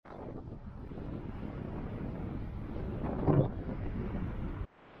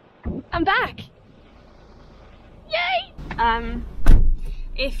I'm back! Yay!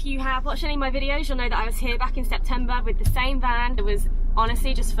 If you have watched any of my videos, you'll know that I was here back in September with the same van. It was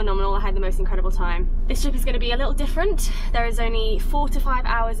honestly just phenomenal. I had the most incredible time. This trip is going to be a little different. There is only 4 to 5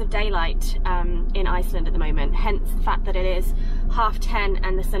 hours of daylight in Iceland at the moment, hence the fact that it is 10:30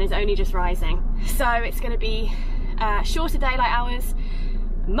 and the sun is only just rising. So it's going to be shorter daylight hours,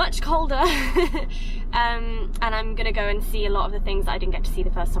 much colder, and I'm gonna go and see a lot of the things that I didn't get to see the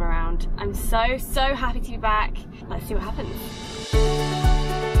first time around. I'm so happy to be back. Let's see what happens.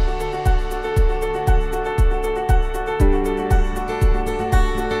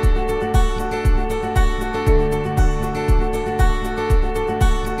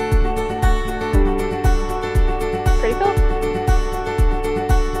 Pretty cool.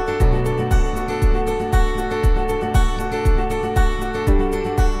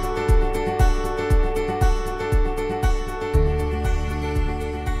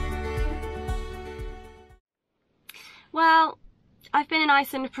 Well, I've been in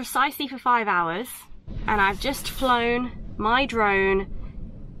Iceland precisely for 5 hours and I've just flown my drone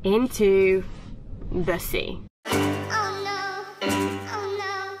into the sea. Oh no, oh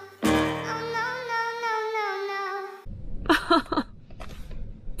no, oh no, no, no, no, no.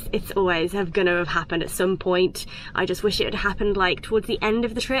 It's always gonna have happened at some point. I just wish it had happened like towards the end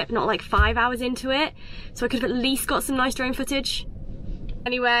of the trip, not like 5 hours into it, so I could have at least got some nice drone footage.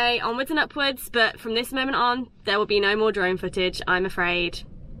 Anyway, onwards and upwards, but from this moment on, there will be no more drone footage, I'm afraid.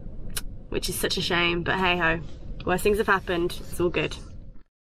 Which is such a shame, but hey ho. Worse things have happened, it's all good.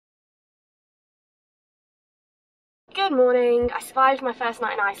 Good morning. I survived my first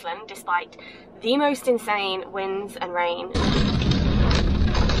night in Iceland despite the most insane winds and rain.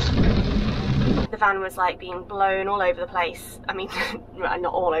 The van was like being blown all over the place. I mean,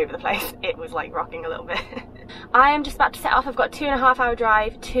 not all over the place, it was like rocking a little bit. I am just about to set off. I've got a 2.5 hour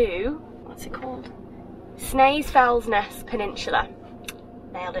drive to, what's it called? Snaefellsnes Peninsula.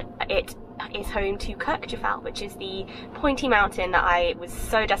 Nailed it. It is home to Kirkjufell, which is the pointy mountain that I was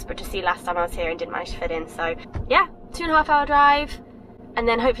so desperate to see last time I was here and didn't manage to fit in. So yeah, 2.5 hour drive. And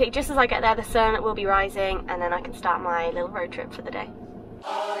then hopefully just as I get there, the sun will be rising and then I can start my little road trip for the day.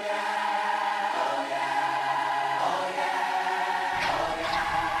 Oh, yeah.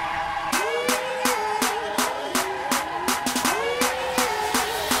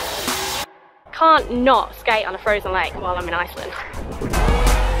 Can't not skate on a frozen lake while I'm in Iceland.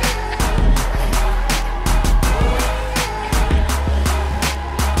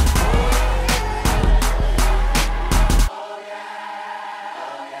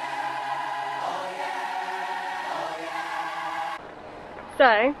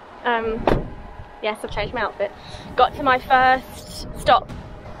 So, yes, I've changed my outfit. Got to my first stop,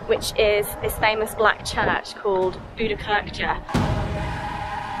 which is this famous black church called Budakirkja.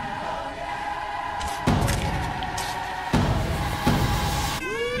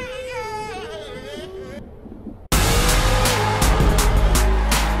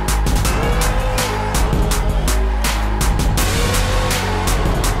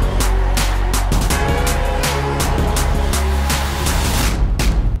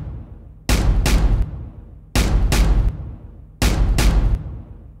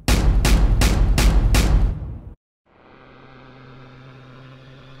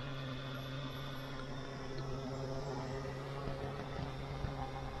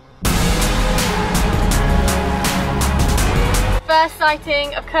 First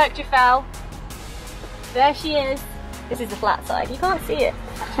sighting of Kirkjufell. There she is. This is the flat side. You can't see it.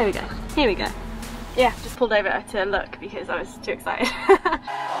 Here we go. Here we go. Yeah, just pulled over to look because I was too excited.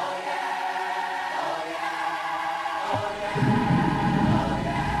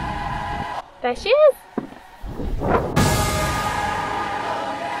 There she is.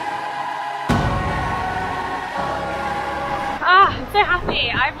 Ah, I'm so happy.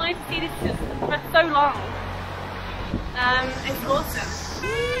 I've wanted to see this for so long. It's awesome.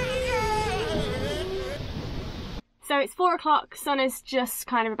 So it's 4 o'clock, sun is just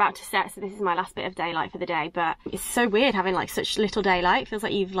kind of about to set, so this is my last bit of daylight for the day, but it's so weird having like such little daylight. Feels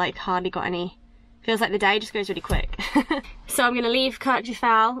like you've like hardly got any, feels like the day just goes really quick. So I'm going to leave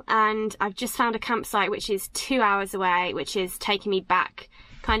Kirkjufell and I've just found a campsite which is 2 hours away, which is taking me back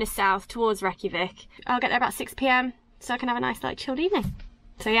kind of south towards Reykjavik. I'll get there about 6 PM so I can have a nice like chilled evening.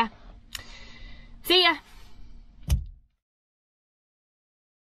 So yeah, see ya!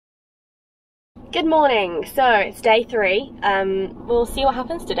 Good morning, so it's day 3. We'll see what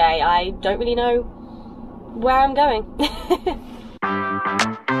happens today. I don't really know where I'm going.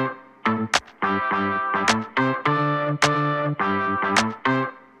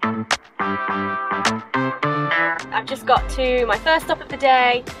 I've just got to my first stop of the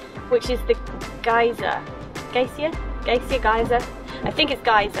day, which is the geyser. Geyser? I think it's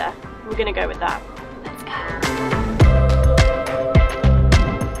geyser. We're gonna go with that. Let's go.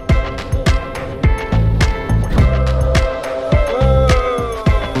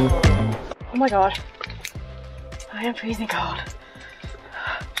 Oh my god. I am freezing cold.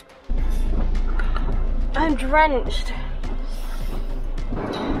 I'm drenched.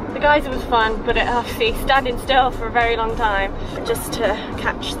 The geyser was fun, but it obviously standing still for a very long time just to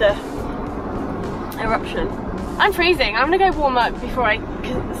catch the eruption. I'm freezing. I'm gonna go warm up before I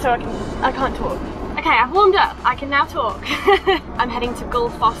can't talk. Okay, I've warmed up. I can now talk. I'm heading to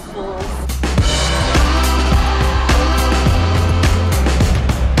Gullfoss Falls.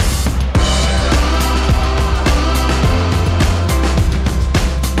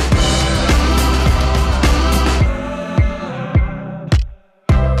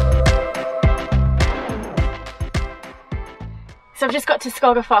 So I've just got to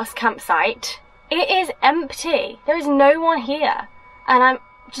Skogafoss campsite. It is empty. There is no one here. And I'm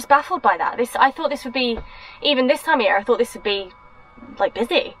just baffled by that. I thought this would be, even this time of year, I thought this would be like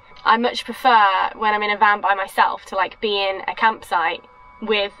busy. I much prefer when I'm in a van by myself to like be in a campsite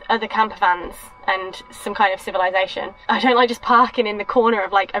with other camper vans and some kind of civilization. I don't like just parking in the corner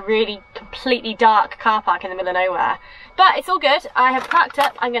of like a really completely dark car park in the middle of nowhere. But it's all good. I have packed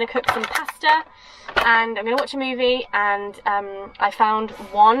up. I'm going to cook some pasta and I'm going to watch a movie, and I found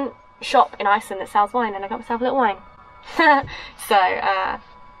one shop in Iceland that sells wine and I got myself a little wine. So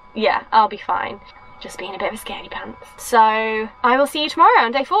yeah, I'll be fine. Just being a bit of a scaredy pants. So I will see you tomorrow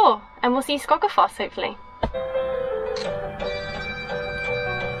on day 4 and we'll see Skogafoss hopefully.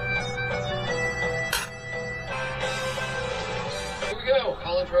 Here we go,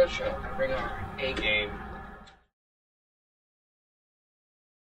 College Roadshow. Bring our A game.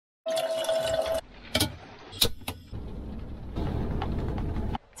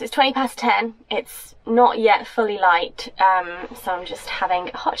 So it's 20 past 10, it's not yet fully light, so I'm just having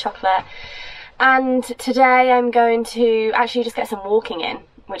a hot chocolate. And today I'm going to actually just get some walking in,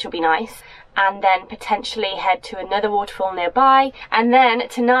 which will be nice, and then potentially head to another waterfall nearby. And then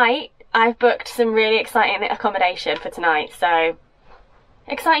tonight, I've booked some really exciting accommodation for tonight, so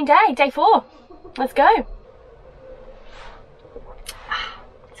exciting day, day 4. Let's go.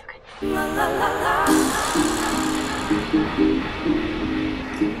 So good.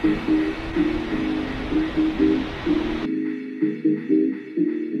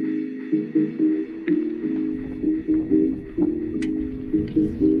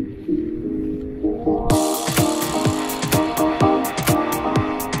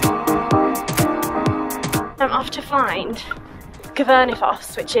 I'm off to find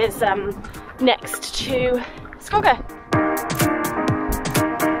Cavernifoss, which is next to Skogga.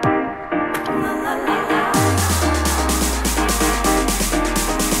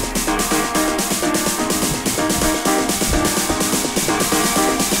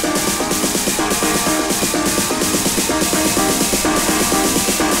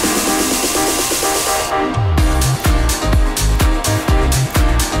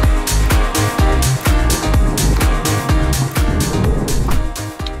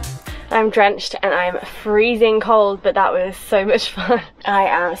 I'm drenched and I'm freezing cold, but that was so much fun. I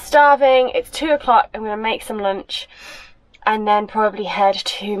am starving. It's 2 o'clock. I'm gonna make some lunch and then probably head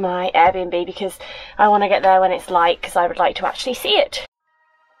to my Airbnb because I want to get there when it's light because I would like to actually see it.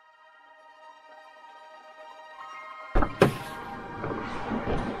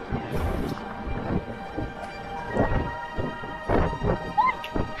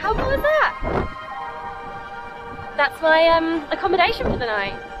 How cool is that? That's my accommodation for the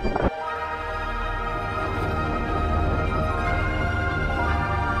night.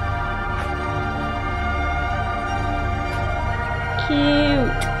 Cute.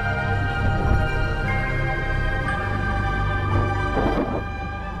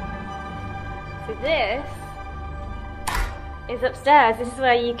 So this is upstairs. This is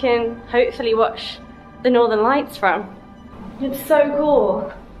where you can hopefully watch the Northern Lights from. It's so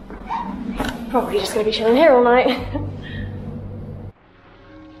cool. Probably just gonna be chilling here all night.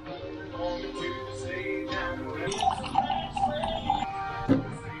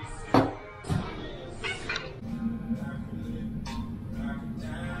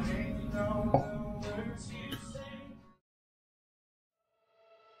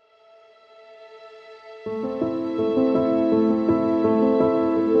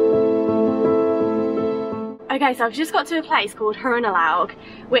 Okay, so I've just got to a place called Hurnalaug,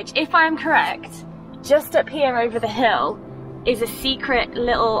 which, if I'm correct, just up here over the hill is a secret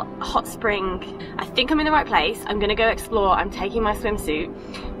little hot spring. I think I'm in the right place. I'm gonna go explore. I'm taking my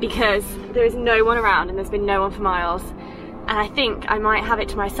swimsuit because there is no one around and there's been no one for miles. and I think I might have it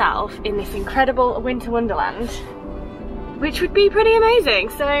to myself in this incredible winter wonderland, which would be pretty amazing,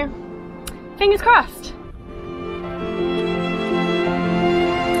 so fingers crossed.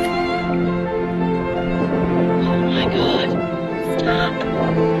 Oh my god, stop.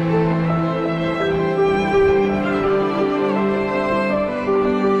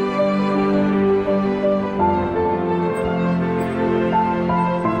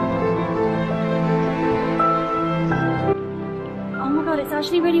 It's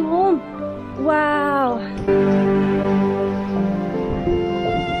actually really warm. Wow.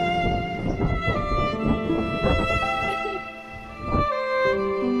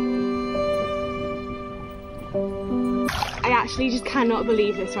 I actually just cannot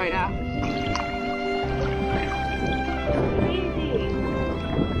believe this right now.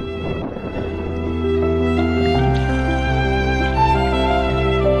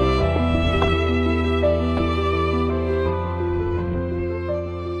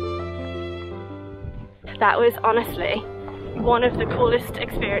 That was honestly one of the coolest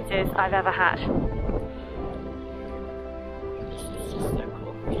experiences I've ever had. It's just so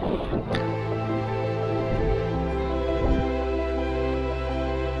cool.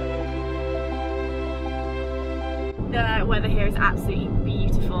 The weather here is absolutely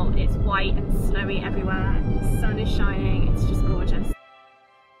beautiful. It's white and snowy everywhere. The sun is shining. It's just gorgeous.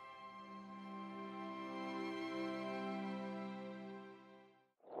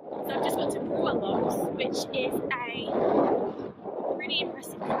 Which is a pretty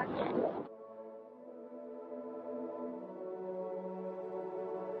impressive canyon.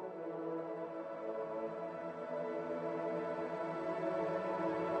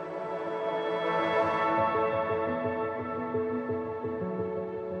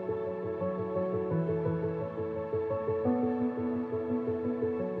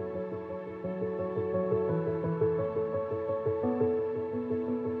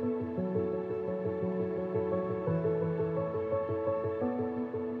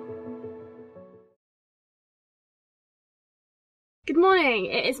 Good morning,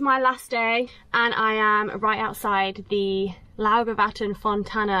 it is my last day and I am right outside the Laugervatten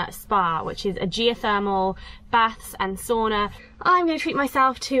Fontana Spa, which is a geothermal baths and sauna. I'm going to treat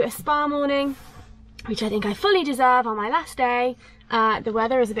myself to a spa morning, which I think I fully deserve on my last day. The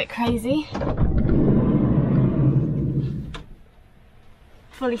weather is a bit crazy.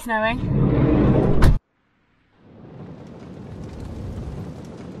 Fully snowing.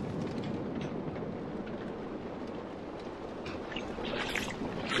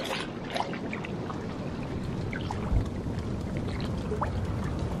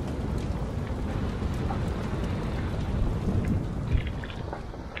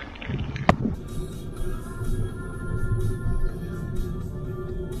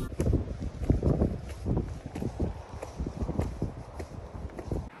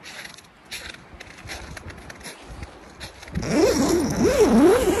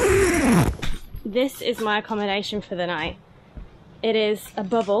 This is my accommodation for the night. It is a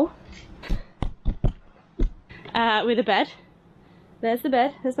bubble with a bed. There's the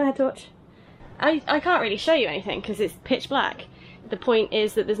bed, there's my head torch. I can't really show you anything because it's pitch black. The point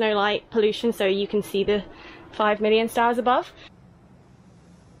is that there's no light pollution, so you can see the 5 million stars above.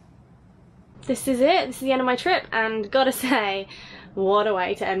 This is it, this is the end of my trip, and gotta say, what a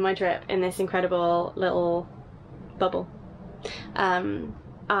way to end my trip in this incredible little bubble.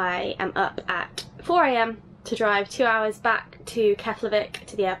 I am up at 4 AM to drive 2 hours back to Keflavik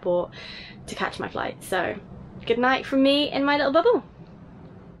to the airport to catch my flight. So, good night from me in my little bubble.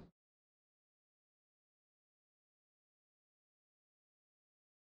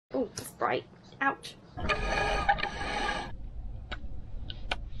 Oh, it's bright. Ouch.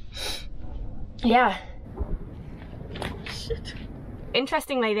 Yeah. Shit.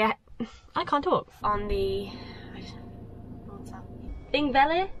 Interestingly, I can't talk. On the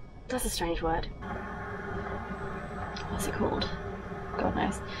Ingvellir? That's a strange word. What's it called? God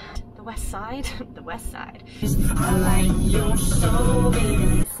knows. The west side? The west side.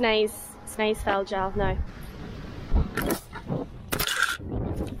 Snaesfeldjal, no.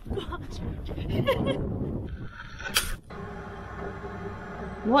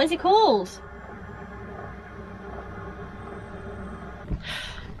 What is it called?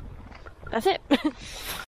 That's it.